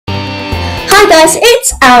Hi guys,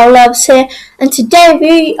 it's Our Loves here, and today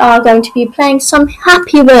we are going to be playing some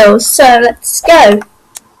Happy Wheels, so let's go.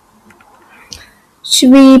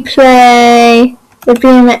 Should we play the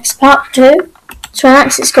BMX Part 2? To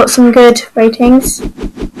relax, it's got some good ratings.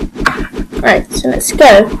 Right, so let's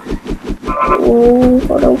go. Oh,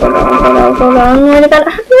 hold on, what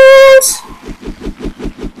about Happy Wheels?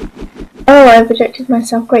 Oh, I projected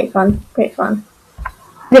myself, great fun. Didn't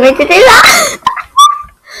mean to do that!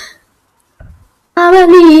 I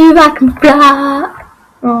believe I can fly.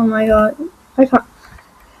 Oh my god. I can't.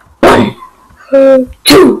 1,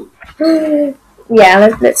 2. Yeah,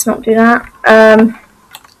 let's not do that.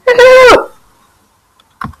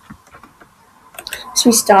 Let's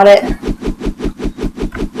restart it.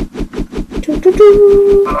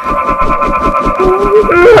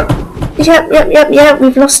 Yep.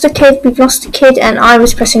 We've lost a kid, and I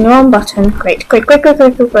was pressing the wrong button. Great.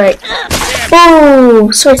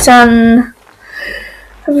 Oh, sorry, son.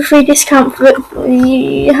 Have a free discount for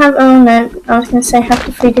you have. Oh no, I was going to say have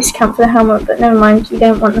the free discount for the helmet, but never mind. You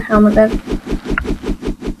don't want the helmet then.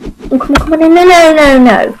 Oh, come on!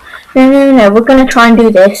 No! We're going to try and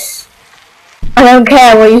do this. I don't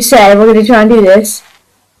care what you say. We're going to try and do this.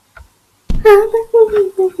 Oh,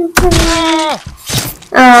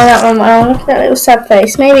 that one. Oh, look at that little sad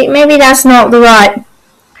face. Maybe that's not the right.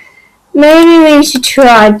 Maybe we should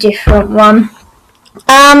try a different one.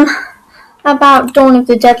 How about Dawn of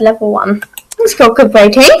the Dead level 1? It's got good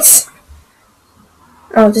ratings.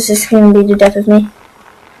 Oh, this is going to be the death of me.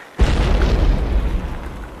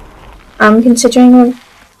 I'm considering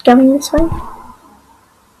going this way.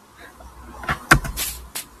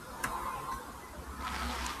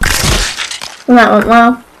 And that went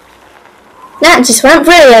well. That just went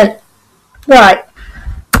brilliant. Right.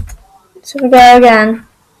 So we go again.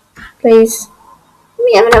 Please. Let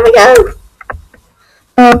me have another go.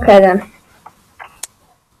 Okay then.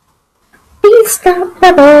 Please stop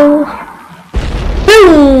level.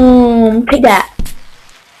 Boom! Take that.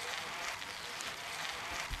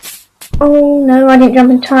 Oh no, I didn't jump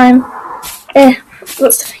in time.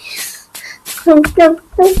 What's the face? No.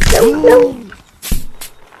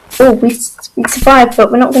 Oh, we survived, but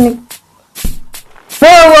we're not gonna.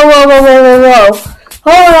 Whoa!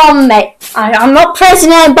 Hold on, mate. I'm not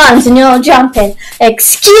pressing any buttons and you're not jumping.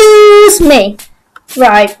 Excuse me.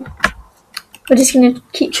 Right. We're just going to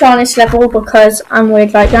keep trying this level because I'm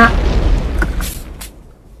weird like that.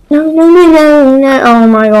 No. Oh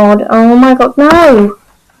my god, no.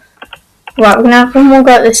 Right, we're going to have one more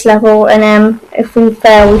go at this level, and then if we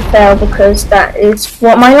fail, we fail, because that is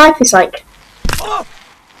what my life is like.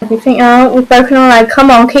 If you think, oh, we've broken our leg, come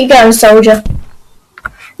on, keep going, soldier.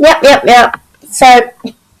 Yep. So,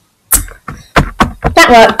 that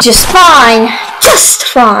worked just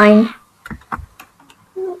fine.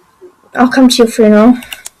 I'll come to your funeral.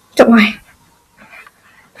 Don't worry.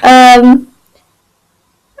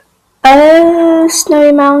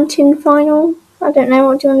 Snowy Mountain final. I don't know,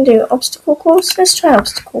 what do you want to do? Obstacle course? Let's try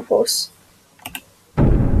obstacle course.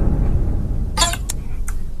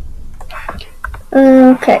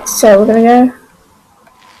 Okay, so we're gonna go.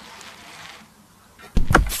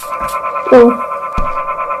 Oh.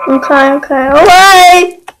 Okay,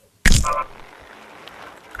 alright!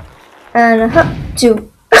 And up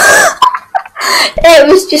to. It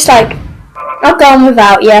was just like, I've gone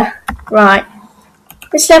without you. Right.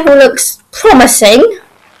 This level looks promising.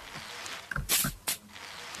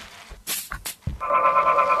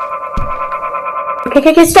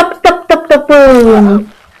 Okay, stop,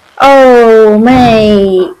 boom. Oh,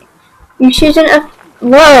 mate. You shouldn't have,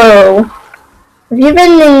 whoa. Have you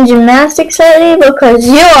been in gymnastics lately? Because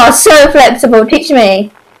you are so flexible, teach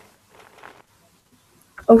me.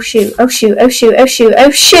 Oh shoot. Oh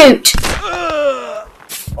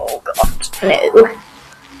god, no.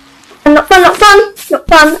 Not fun.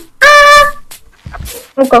 Ah!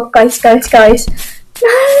 Oh god, guys. No!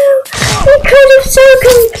 We could have so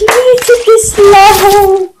completed this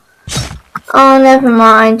level! Oh, never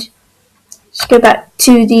mind. Let's go back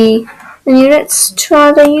to the menu. Let's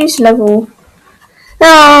try the use level.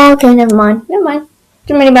 Oh, okay, never mind. Doesn't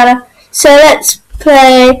really matter. So let's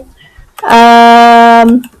play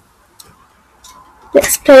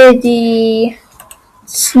the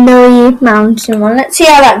Snowy Mountain one. Let's see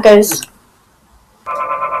how that goes.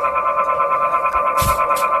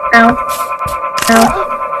 Ow.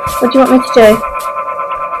 What do you want me to do?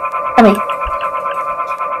 Come here.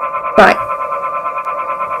 Right.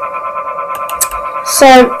 So,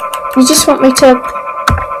 you just want me to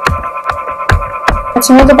add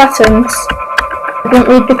some other buttons. I don't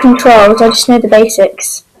read the controls, I just know the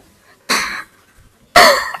basics.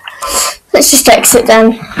 Let's just exit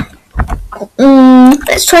then.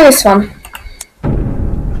 Let's try this one.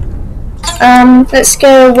 Let's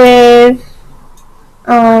go with...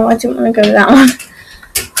 Oh, I didn't want to go with that one.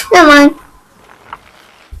 Never mind.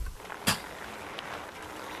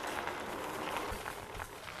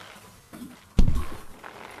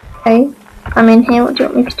 Okay, I'm in here. What do you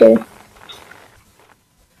want me to do?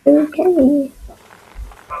 Okay.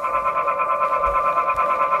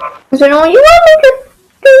 I don't know what you want me to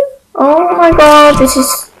do. Oh my god, this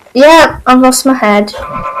is... Yeah, I've lost my head.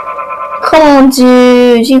 Come on,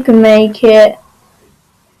 dude, you can make it.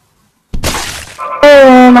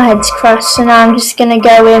 Oh, my head's crushed, so now I'm just gonna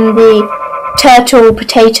go in the turtle,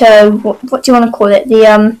 potato, what do you want to call it?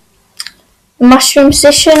 The mushroom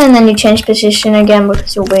position, and then you change position again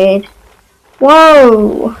because you're weird.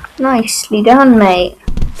 Whoa, nicely done, mate.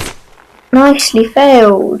 Nicely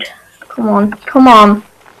failed. Come on, come on.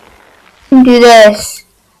 You can do this.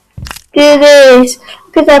 Do this.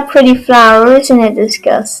 Look at that pretty flower, isn't it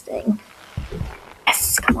disgusting?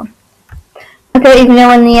 Yes, come on. I don't even know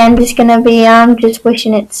when the end is gonna be. I'm just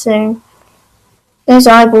wishing it soon. Those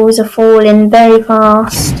eyeballs are falling very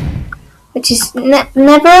fast, which is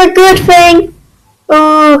never a good thing.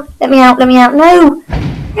 Oh, let me out, let me out. No!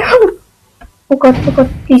 No! Oh god,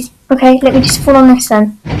 please. Okay, let me just fall on this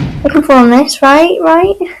then. I can fall on this, right?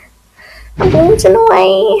 Right? My ball's in the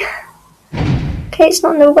way. Okay, it's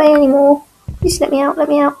not in the way anymore. Please let me out, let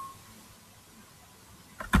me out.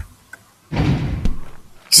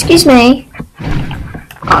 Excuse me.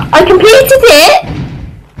 I completed it!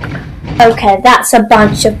 Okay, that's a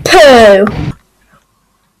bunch of poo.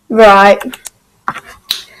 Right.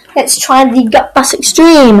 Let's try the Gut Bus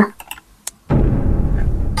Extreme.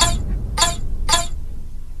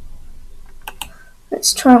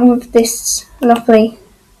 Let's try with this lovely...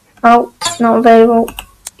 Oh, not available.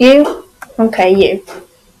 You? Okay, you.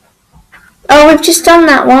 Oh, we've just done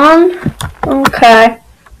that one. Okay.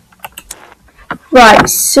 Right,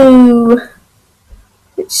 so...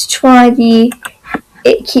 Let's try the...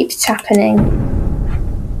 It keeps happening.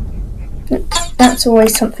 That's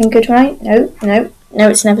always something good, right? No, no. No,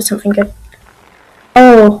 it's never something good.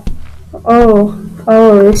 Oh. Oh.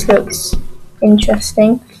 Oh, this looks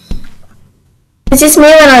interesting. It's just me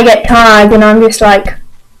when I get tired and I'm just like,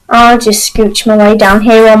 I'll just scooch my way down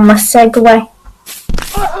here on my Segway.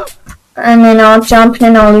 And then I'll jump and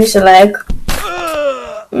then I'll lose a leg.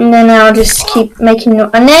 And then I'll just keep making...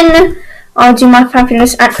 And then I'll do my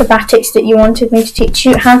fabulous acrobatics that you wanted me to teach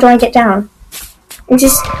you. How do I get down? It's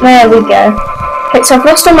just... There we go. Okay, so I've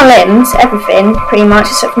lost all my limbs, everything, pretty much,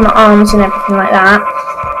 except for my arms and everything like that.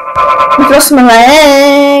 I've lost my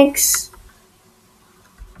legs.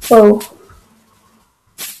 Whoa.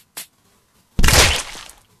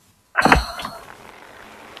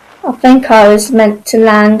 I think I was meant to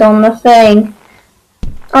land on the thing.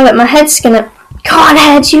 Oh look, my head's gonna... Come on,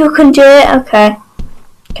 head, you can do it. Okay.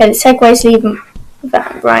 Okay, the Segway's leaving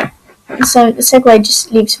without... Right. So the Segway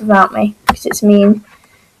just leaves without me, because it's mean.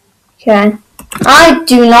 Okay. I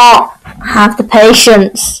do not have the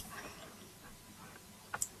patience.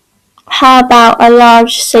 How about a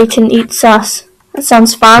large Satan eats us? That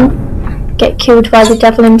sounds fun. Get killed by the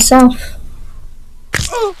devil himself.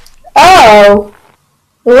 Oh!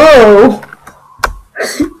 Whoa!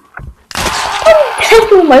 I'm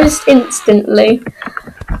dead almost instantly.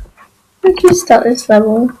 How do you start this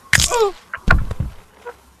level?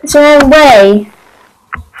 Is there a way?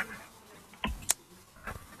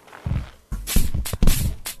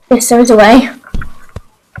 Yes, there is a way.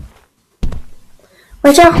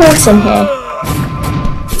 Where's our horse in here?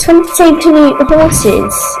 It's when to take to eat the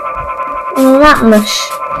horses. Oh, that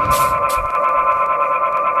mush.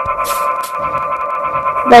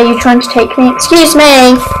 Are you trying to take me? Excuse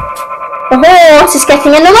me! The horse is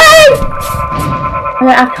getting in the way! I don't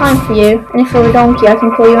have time for you. And if you're a donkey, I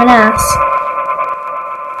can call you an ass.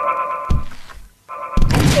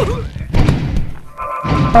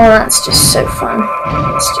 Oh, that's just so fun.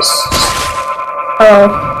 It's just...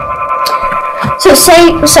 Oh.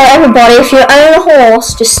 So everybody, if you own a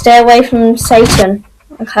horse, just stay away from Satan,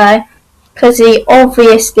 okay? Because he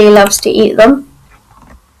obviously loves to eat them.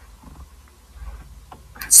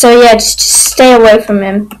 So yeah, just stay away from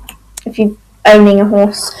him if you're owning a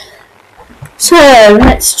horse. So,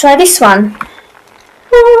 let's try this one.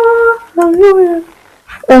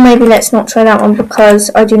 Or maybe let's not try that one because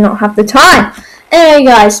I do not have the time. Anyway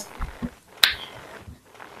guys,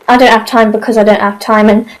 I don't have time because I don't have time,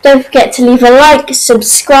 and don't forget to leave a like,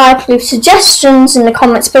 subscribe, leave suggestions in the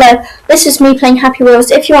comments below. This is me playing Happy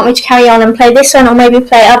Wheels. If you want me to carry on and play this one or maybe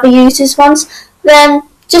play other users ones, then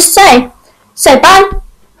just say. So bye.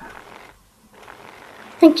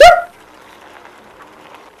 Thank you.